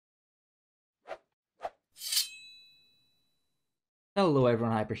Hello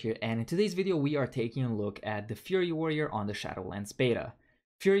everyone, Hyper here, and in today's video we are taking a look at the Fury Warrior on the Shadowlands beta.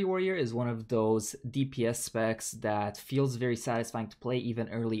 Fury Warrior is one of those DPS specs that feels very satisfying to play even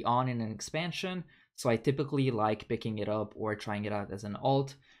early on in an expansion, so I typically like picking it up or trying it out as an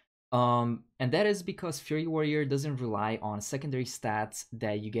alt. And that is because Fury Warrior doesn't rely on secondary stats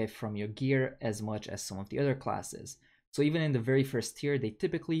that you get from your gear as much as some of the other classes. So even in the very first tier, they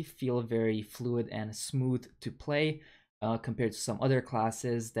typically feel very fluid and smooth to play, compared to some other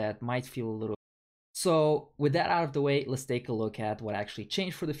classes that might feel a little. So with that out of the way, let's take a look at what actually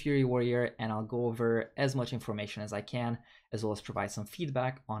changed for the Fury Warrior, and I'll go over as much information as I can, as well as provide some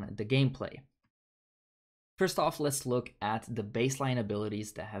feedback on the gameplay. First off, let's look at the baseline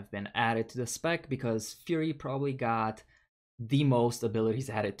abilities that have been added to the spec, because Fury probably got the most abilities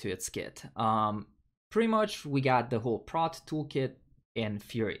added to its kit. Pretty much we got the whole prot toolkit in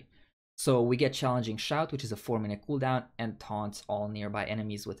Fury. So we get Challenging Shout, which is a 4-minute cooldown, and taunts all nearby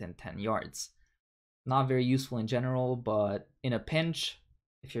enemies within 10 yards. Not very useful in general, but in a pinch,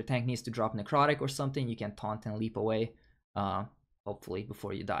 if your tank needs to drop Necrotic or something, you can taunt and leap away, hopefully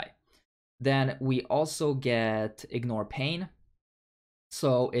before you die. Then we also get Ignore Pain.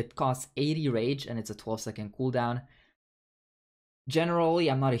 So it costs 80 rage and it's a 12-second cooldown. Generally,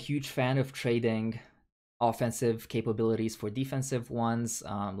 I'm not a huge fan of trading offensive capabilities for defensive ones,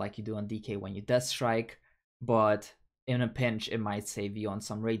 like you do on DK when you Death Strike, but in a pinch it might save you on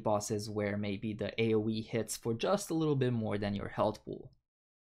some raid bosses where maybe the AoE hits for just a little bit more than your health pool.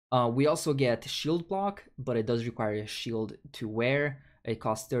 We also get Shield Block, but it does require a shield to wear. It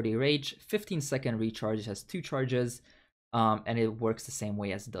costs 30 rage, 15-second recharge, it has 2 charges, and it works the same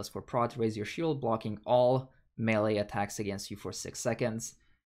way as it does for prot. Raise your shield, blocking all melee attacks against you for 6 seconds.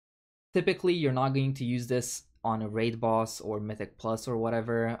 Typically, you're not going to use this on a raid boss or Mythic Plus or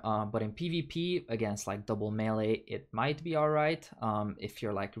whatever, but in PvP against like double melee, it might be alright if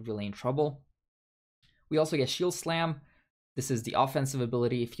you're like really in trouble. We also get Shield Slam. This is the offensive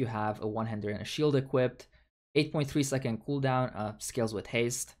ability if you have a one-hander and a shield equipped. 8.3-second cooldown, scales with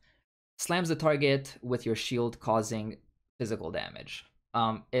haste. Slams the target with your shield, causing physical damage.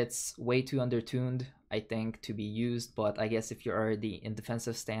 It's way too undertuned, I think, to be used, but I guess if you're already in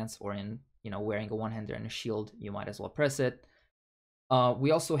defensive stance or in, wearing a one-hander and a shield, you might as well press it.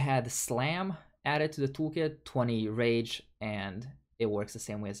 We also had Slam added to the toolkit, 20 rage, and it works the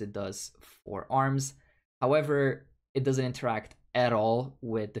same way as it does for arms. However, it doesn't interact at all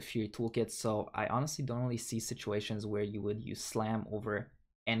with the Fury toolkit, so I honestly don't really see situations where you would use Slam over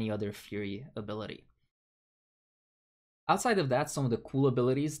any other Fury ability. Outside of that, some of the cool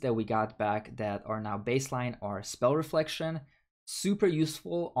abilities that we got back that are now baseline are Spell Reflection, super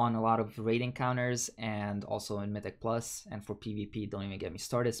useful on a lot of raid encounters and also in Mythic Plus, and for PvP, don't even get me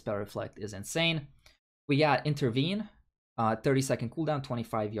started, Spell Reflect is insane. We got Intervene, 30-second cooldown,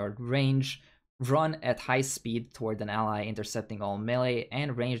 25-yard range, run at high speed toward an ally, intercepting all melee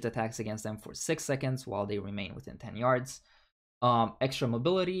and ranged attacks against them for 6 seconds while they remain within 10 yards. Extra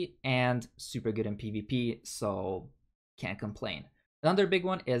mobility and super good in PvP, so can't complain. Another big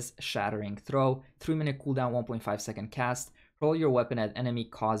one is Shattering Throw, 3-minute cooldown, 1.5-second cast. Roll your weapon at enemy,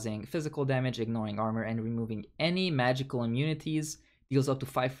 causing physical damage, ignoring armor, and removing any magical immunities. Deals up to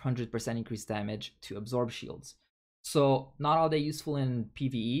 500% increased damage to absorb shields. So not all that useful in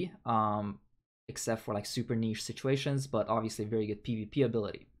PvE, except for like super niche situations, but obviously very good PvP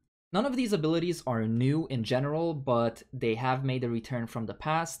ability. None of these abilities are new in general, but they have made a return from the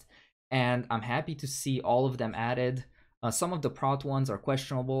past, and I'm happy to see all of them added. Some of the prot ones are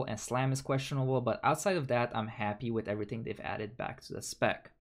questionable and Slam is questionable, but outside of that, I'm happy with everything they've added back to the spec.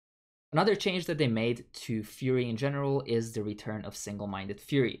 Another change that they made to Fury in general is the return of Single-Minded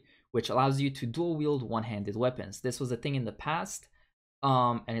Fury, which allows you to dual-wield one-handed weapons. This was a thing in the past,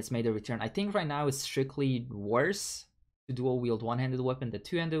 and it's made a return. I think right now it's strictly worse to dual-wield one-handed weapon than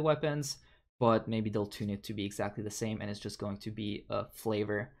two-handed weapons, but maybe they'll tune it to be exactly the same, and it's just going to be a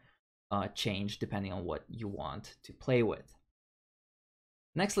flavor change depending on what you want to play with.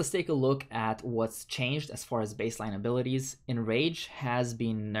 Next, let's take a look at what's changed as far as baseline abilities. Enrage has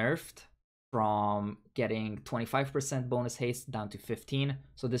been nerfed from getting 25% bonus haste down to 15%,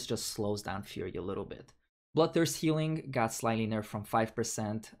 so this just slows down Fury a little bit. Bloodthirst healing got slightly nerfed from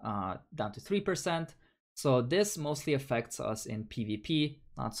 5% down to 3%, so this mostly affects us in PvP,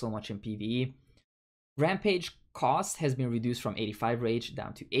 not so much in PvE. Rampage cost has been reduced from 85 rage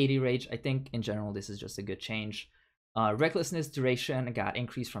down to 80 rage. I think in general this is just a good change. Recklessness duration got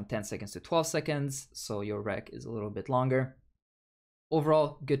increased from 10 seconds to 12 seconds, so your rec is a little bit longer.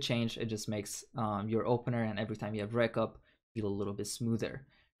 Overall, good change. It just makes your opener and every time you have rec up feel a little bit smoother.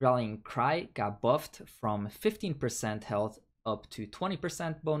 Rallying Cry got buffed from 15% health up to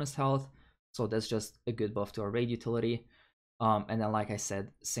 20% bonus health. So that's just a good buff to our raid utility. And then, like I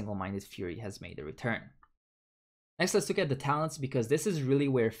said, Single-Minded Fury has made a return. Next, let's look at the talents, because this is really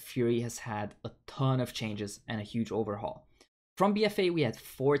where Fury has had a ton of changes and a huge overhaul. From BFA, we had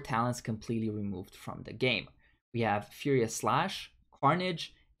 4 talents completely removed from the game. We have Furious Slash,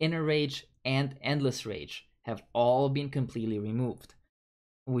 Carnage, Inner Rage, and Endless Rage have all been completely removed.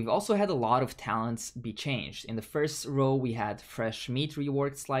 We've also had a lot of talents be changed. In the first row, we had Fresh Meat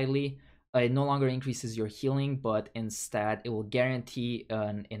reworked slightly. It no longer increases your healing, but instead it will guarantee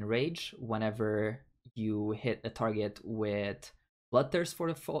an Enrage whenever you hit a target with Bloodthirst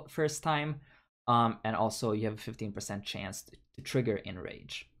for the first time. And also you have a 15% chance to trigger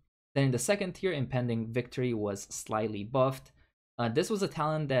Enrage. Then in the second tier, Impending Victory was slightly buffed. This was a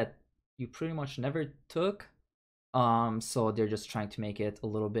talent that you pretty much never took. So they're just trying to make it a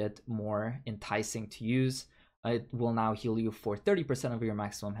little bit more enticing to use. It will now heal you for 30% of your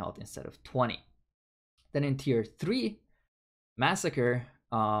maximum health instead of 20. Then in tier 3, Massacre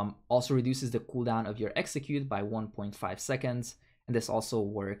also reduces the cooldown of your execute by 1.5 seconds. And this also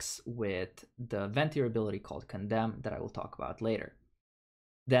works with the Ventier ability called Condemn that I will talk about later.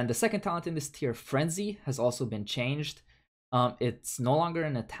 Then the second talent in this tier, Frenzy, has also been changed. It's no longer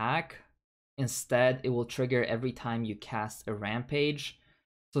an attack. Instead, it will trigger every time you cast a Rampage.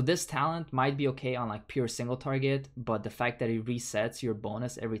 So this talent might be okay on like pure single target, but the fact that it resets your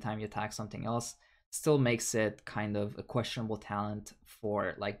bonus every time you attack something else still makes it kind of a questionable talent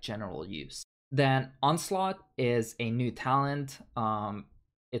for like general use. Then Onslaught is a new talent.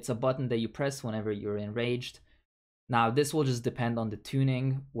 It's a button that you press whenever you're enraged. Now, this will just depend on the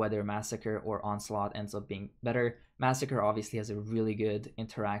tuning, whether Massacre or Onslaught ends up being better. Massacre obviously has a really good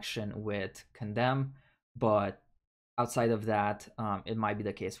interaction with Condemn, but outside of that, it might be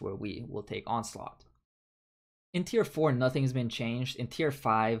the case where we will take Onslaught. In tier 4, nothing's been changed. In tier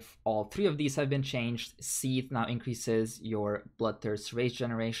 5, all 3 of these have been changed. Seethe now increases your Bloodthirst Rage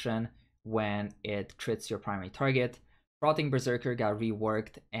generation when it crits your primary target. Frothing Berserker got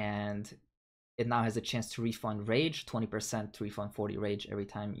reworked, and it now has a chance to refund rage, 20% to refund 40 rage every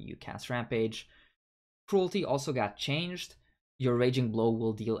time you cast Rampage. Cruelty also got changed. Your Raging Blow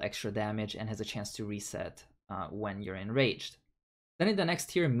will deal extra damage and has a chance to reset when you're enraged. Then in the next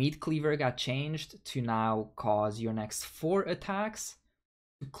tier, Meat Cleaver got changed to now cause your next 4 attacks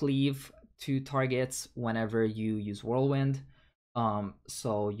to cleave 2 targets whenever you use Whirlwind.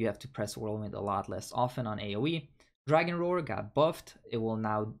 So you have to press Whirlwind a lot less often on AoE. Dragon Roar got buffed. It will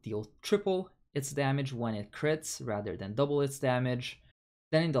now deal triple its damage when it crits rather than double its damage.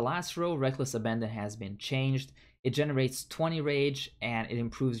 Then in the last row, Reckless Abandon has been changed. It generates 20 rage and it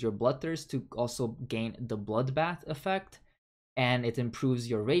improves your Bloodthirst to also gain the Bloodbath effect. And it improves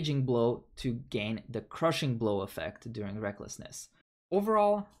your Raging Blow to gain the Crushing Blow effect during Recklessness.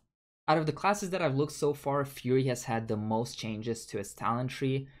 Overall, out of the classes that I've looked so far, Fury has had the most changes to its talent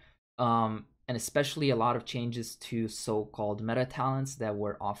tree. And especially a lot of changes to so-called meta talents that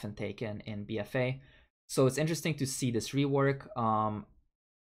were often taken in BFA. So it's interesting to see this rework.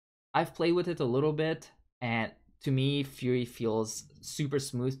 I've played with it a little bit, and to me, Fury feels super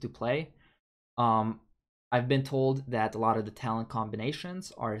smooth to play. I've been told that a lot of the talent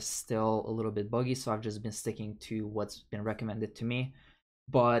combinations are still a little bit buggy, so I've just been sticking to what's been recommended to me.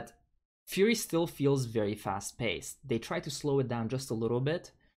 But Fury still feels very fast-paced. They try to slow it down just a little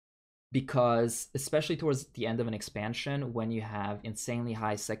bit, because especially towards the end of an expansion, when you have insanely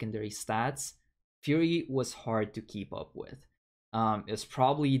high secondary stats, Fury was hard to keep up with. It's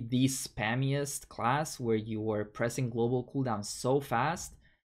probably the spammiest class where you were pressing global cooldown so fast,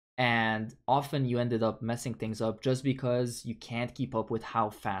 and often you ended up messing things up just because you can't keep up with how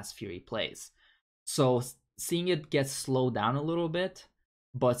fast Fury plays. So seeing it get slowed down a little bit,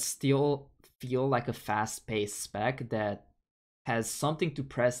 but still feel like a fast-paced spec that has something to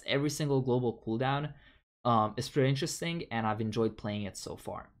press every single global cooldown is pretty interesting, and I've enjoyed playing it so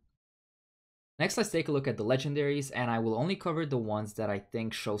far. Next, let's take a look at the legendaries, and I will only cover the ones that I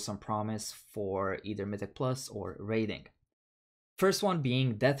think show some promise for either Mythic Plus or raiding. First one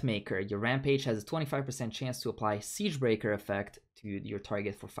being Deathmaker. Your Rampage has a 25% chance to apply Siegebreaker effect to your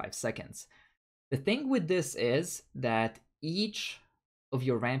target for 5 seconds. The thing with this is that each of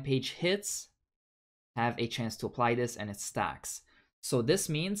your Rampage hits have a chance to apply this, and it stacks. So this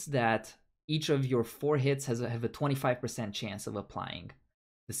means that each of your 4 hits have a 25% chance of applying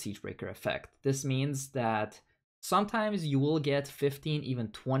the Siegebreaker effect. This means that sometimes you will get 15, even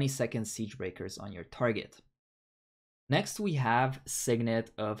 20 second Siegebreakers on your target. Next, we have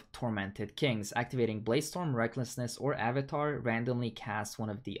Signet of Tormented Kings. Activating Blazestorm, Recklessness, or Avatar, randomly cast one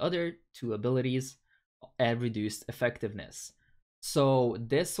of the other 2 abilities at reduced effectiveness. So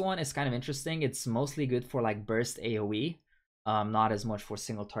this one is kind of interesting. It's mostly good for like burst AoE, not as much for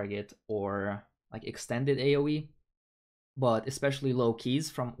single target or like extended AoE, but especially low keys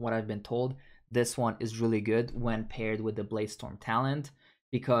from what I've been told, this one is really good when paired with the Bladestorm talent,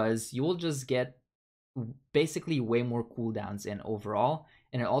 because you will just get basically way more cooldowns in overall,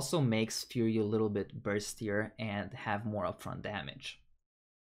 and it also makes Fury a little bit burstier and have more upfront damage.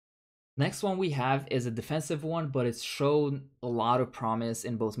 Next one we have is a defensive one, but it's shown a lot of promise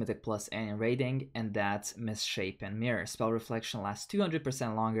in both Mythic Plus and in Raiding, and that's Misshapen Mirror. Spell Reflection lasts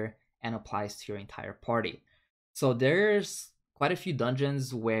 200% longer and applies to your entire party. So there's quite a few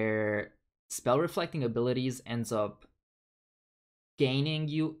dungeons where spell reflecting abilities ends up gaining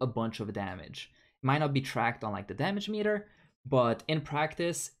you a bunch of damage. It might not be tracked on like the damage meter, but in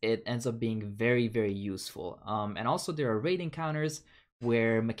practice it ends up being very, very useful. And also there are raid encounters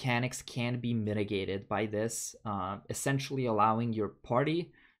where mechanics can be mitigated by this, essentially allowing your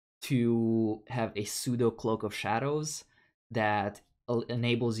party to have a pseudo Cloak of Shadows that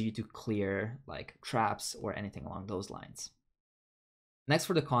enables you to clear like traps or anything along those lines. Next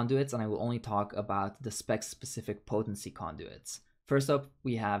for the conduits, and I will only talk about the spec-specific potency conduits. First up,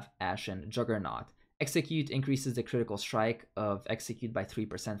 we have Ashen Juggernaut. Execute increases the critical strike of Execute by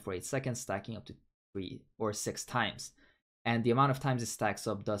 3% for 8 seconds, stacking up to 3 or 6 times. And the amount of times it stacks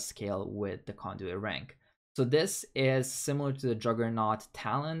up does scale with the conduit rank. So this is similar to the Juggernaut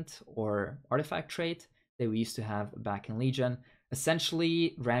talent or artifact trait that we used to have back in Legion,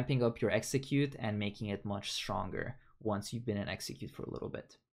 essentially ramping up your Execute and making it much stronger once you've been in Execute for a little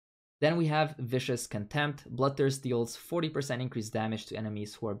bit. Then we have Vicious Contempt. Bloodthirst deals 40% increased damage to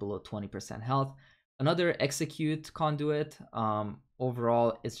enemies who are below 20% health. Another Execute conduit.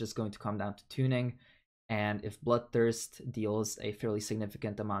 Overall, it's just going to come down to tuning. And if Bloodthirst deals a fairly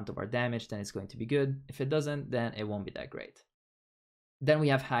significant amount of our damage, then it's going to be good. If it doesn't, then it won't be that great. Then we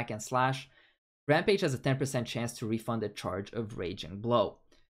have Hack and Slash. Rampage has a 10% chance to refund a charge of Raging Blow.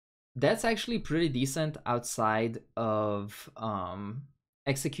 That's actually pretty decent outside of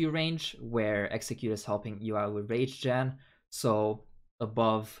Execute range, where Execute is helping you out with Rage Gen. So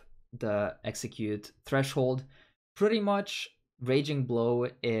above the Execute threshold, pretty much Raging Blow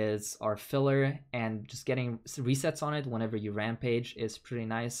is our filler, and just getting resets on it whenever you rampage is pretty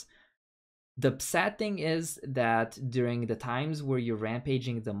nice. The sad thing is that during the times where you're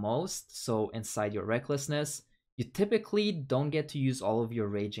rampaging the most, so inside your Recklessness, you typically don't get to use all of your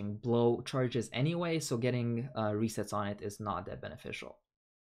Raging Blow charges anyway, so getting resets on it is not that beneficial.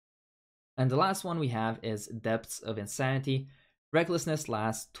 And the last one we have is Depths of Insanity. Recklessness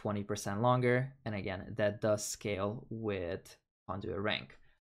lasts 20% longer, and again, that does scale with Conduit rank.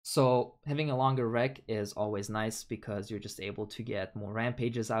 So having a longer rec is always nice because you're just able to get more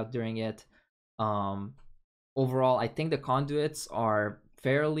rampages out during it. Overall, I think the conduits are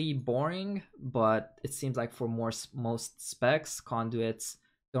fairly boring, but it seems like for most specs, conduits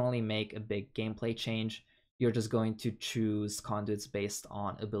don't really make a big gameplay change. You're just going to choose conduits based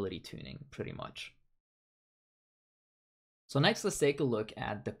on ability tuning, pretty much. So next, let's take a look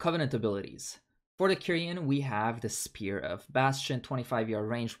at the Covenant abilities. For the Kyrian, we have the Spear of Bastion, 25-yard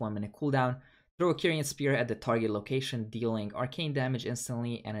range, 1-minute cooldown. Throw a Kyrian Spear at the target location, dealing arcane damage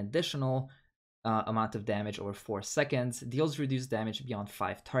instantly, an additional amount of damage over 4 seconds. Deals reduced damage beyond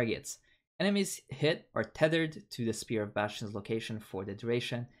 5 targets. Enemies hit are tethered to the Spear of Bastion's location for the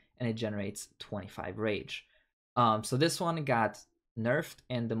duration, and it generates 25 rage. So this one got nerfed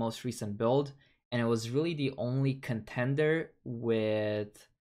in the most recent build, and it was really the only contender with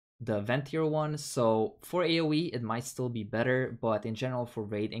the Ventier one. So for AoE, it might still be better, but in general for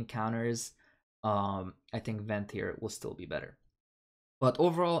raid encounters, I think Ventier will still be better. But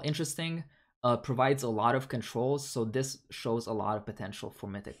overall, interesting, provides a lot of controls, so this shows a lot of potential for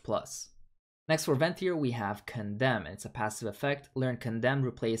Mythic Plus. Next for Ventier, we have Condemn. It's a passive effect. Learn Condemn,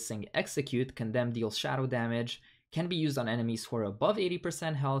 replacing Execute. Condemn deals shadow damage, can be used on enemies who are above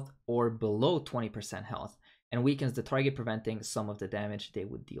 80% health or below 20% health, and weakens the target, preventing some of the damage they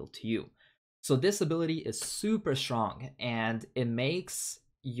would deal to you. So this ability is super strong, and it makes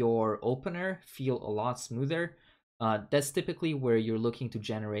your opener feel a lot smoother. That's typically where you're looking to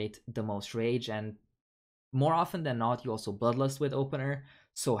generate the most rage, and more often than not, you also bloodlust with opener.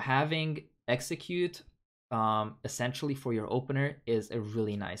 So having Execute essentially for your opener is a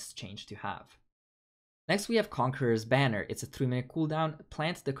really nice change to have. Next, we have Conqueror's Banner. It's a 3-minute cooldown.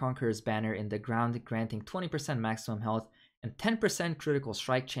 Plant the Conqueror's Banner in the ground, granting 20% maximum health and 10% critical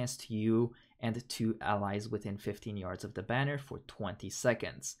strike chance to you and 2 allies within 15 yards of the banner for 20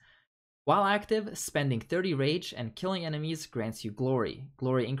 seconds. While active, spending 30 rage and killing enemies grants you glory.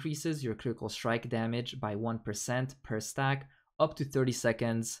 Glory increases your critical strike damage by 1% per stack up to 30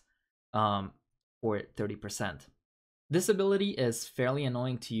 seconds for 30%. This ability is fairly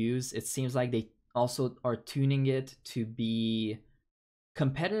annoying to use. It seems like they also are tuning it to be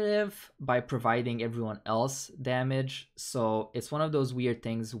competitive by providing everyone else damage. So it's one of those weird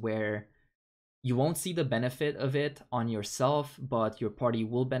things where you won't see the benefit of it on yourself, but your party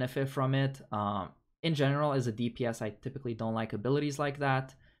will benefit from it. In general, as a DPS, I typically don't like abilities like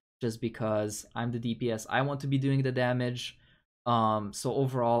that, just because I'm the DPS. I want to be doing the damage. So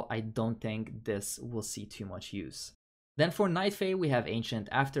overall, I don't think this will see too much use. Then for Night Fae, we have Ancient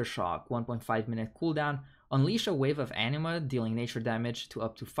Aftershock, 1.5 minute cooldown. Unleash a wave of anima, dealing nature damage to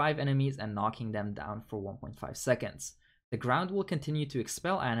up to 5 enemies and knocking them down for 1.5 seconds. The ground will continue to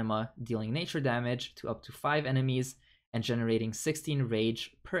expel anima, dealing nature damage to up to 5 enemies and generating 16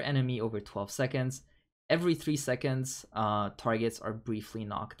 rage per enemy over 12 seconds. Every 3 seconds, targets are briefly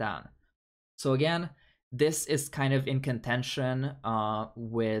knocked down. So again, this is kind of in contention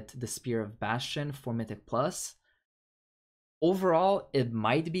with the Spear of Bastion for Mythic Plus. Overall, it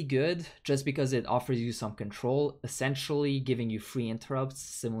might be good just because it offers you some control, essentially giving you free interrupts,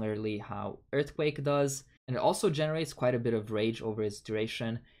 similarly how Earthquake does. And it also generates quite a bit of rage over its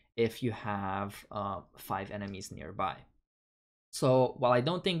duration if you have 5 enemies nearby. So while I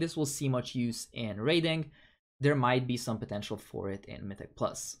don't think this will see much use in raiding, there might be some potential for it in Mythic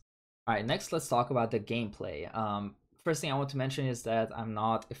Plus. Alright, next let's talk about the gameplay. First thing I want to mention is that I'm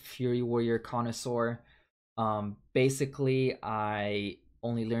not a Fury Warrior connoisseur. Basically, I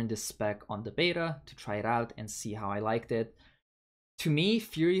only learned this spec on the beta to try it out and see how I liked it. To me,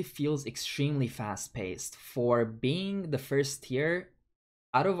 Fury feels extremely fast-paced. For being the first tier,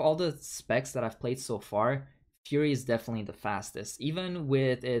 out of all the specs that I've played so far, Fury is definitely the fastest. Even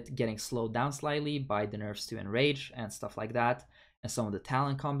with it getting slowed down slightly by the nerfs to Enrage and stuff like that, and some of the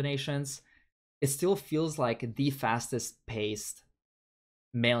talent combinations, it still feels like the fastest-paced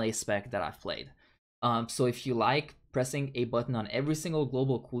melee spec that I've played. So if you like pressing a button on every single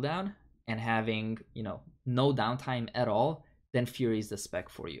global cooldown and having, no downtime at all, then Fury is the spec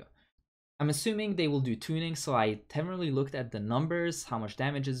for you. I'm assuming they will do tuning, so I haven't really looked at the numbers, how much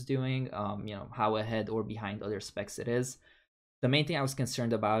damage it's doing, how ahead or behind other specs it is. The main thing I was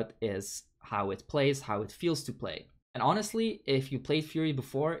concerned about is how it plays, how it feels to play. And honestly, if you played Fury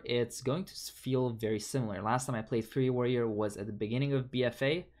before, it's going to feel very similar. Last time I played Fury Warrior was at the beginning of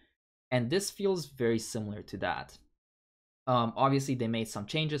BFA, and this feels very similar to that. Obviously, they made some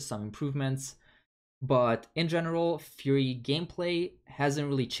changes, some improvements, but in general, Fury gameplay hasn't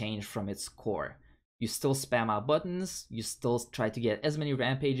really changed from its core. You still spam out buttons, you still try to get as many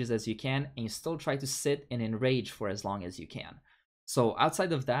rampages as you can, and you still try to sit and enrage for as long as you can. So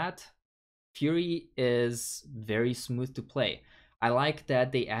outside of that, Fury is very smooth to play. I like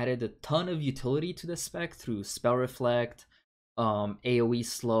that they added a ton of utility to the spec through Spell Reflect, AoE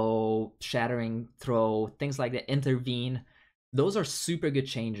slow, Shattering Throw, things like that, Intervene. Those are super good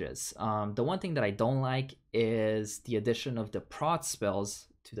changes. The one thing that I don't like is the addition of the prot spells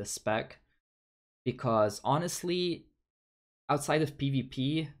to the spec, because honestly, outside of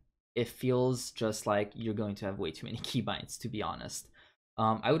PvP, it feels just like you're going to have way too many keybinds, to be honest.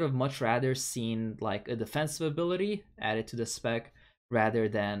 I would have much rather seen like a defensive ability added to the spec rather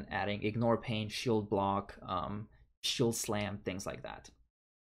than adding Ignore Pain, Shield Block, Shield Slam, things like that.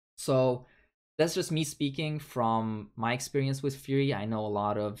 So that's just me speaking from my experience with Fury. I know a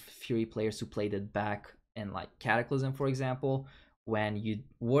lot of Fury players who played it back in like Cataclysm, for example, when you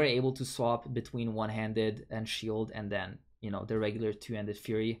were able to swap between one-handed and shield and then, the regular two-handed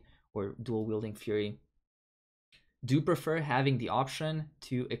Fury or dual-wielding Fury. Do prefer having the option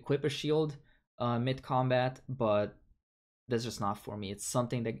to equip a shield mid-combat, but that's just not for me. It's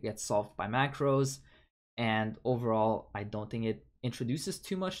something that gets solved by macros, and overall, I don't think it introduces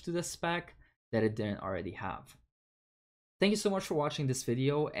too much to the spec that it didn't already have. Thank you so much for watching this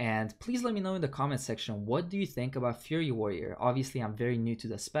video, and please let me know in the comment section, what do you think about Fury Warrior? Obviously, I'm very new to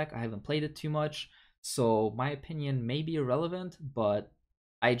the spec, I haven't played it too much, so my opinion may be irrelevant, but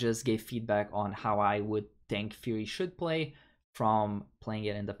I just gave feedback on how I would think Fury should play from playing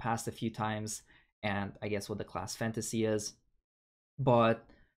it in the past a few times, and I guess what the class fantasy is. But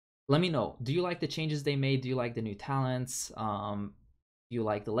let me know, do you like the changes they made? Do you like the new talents? Do you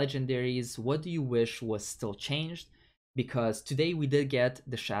like the legendaries? What do you wish was still changed? Because today we did get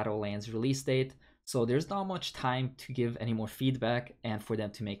the Shadowlands release date, so there's not much time to give any more feedback and for them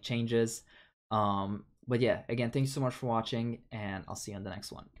to make changes. But yeah, again, thank you so much for watching, and I'll see you on the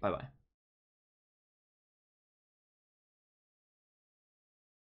next one. Bye bye.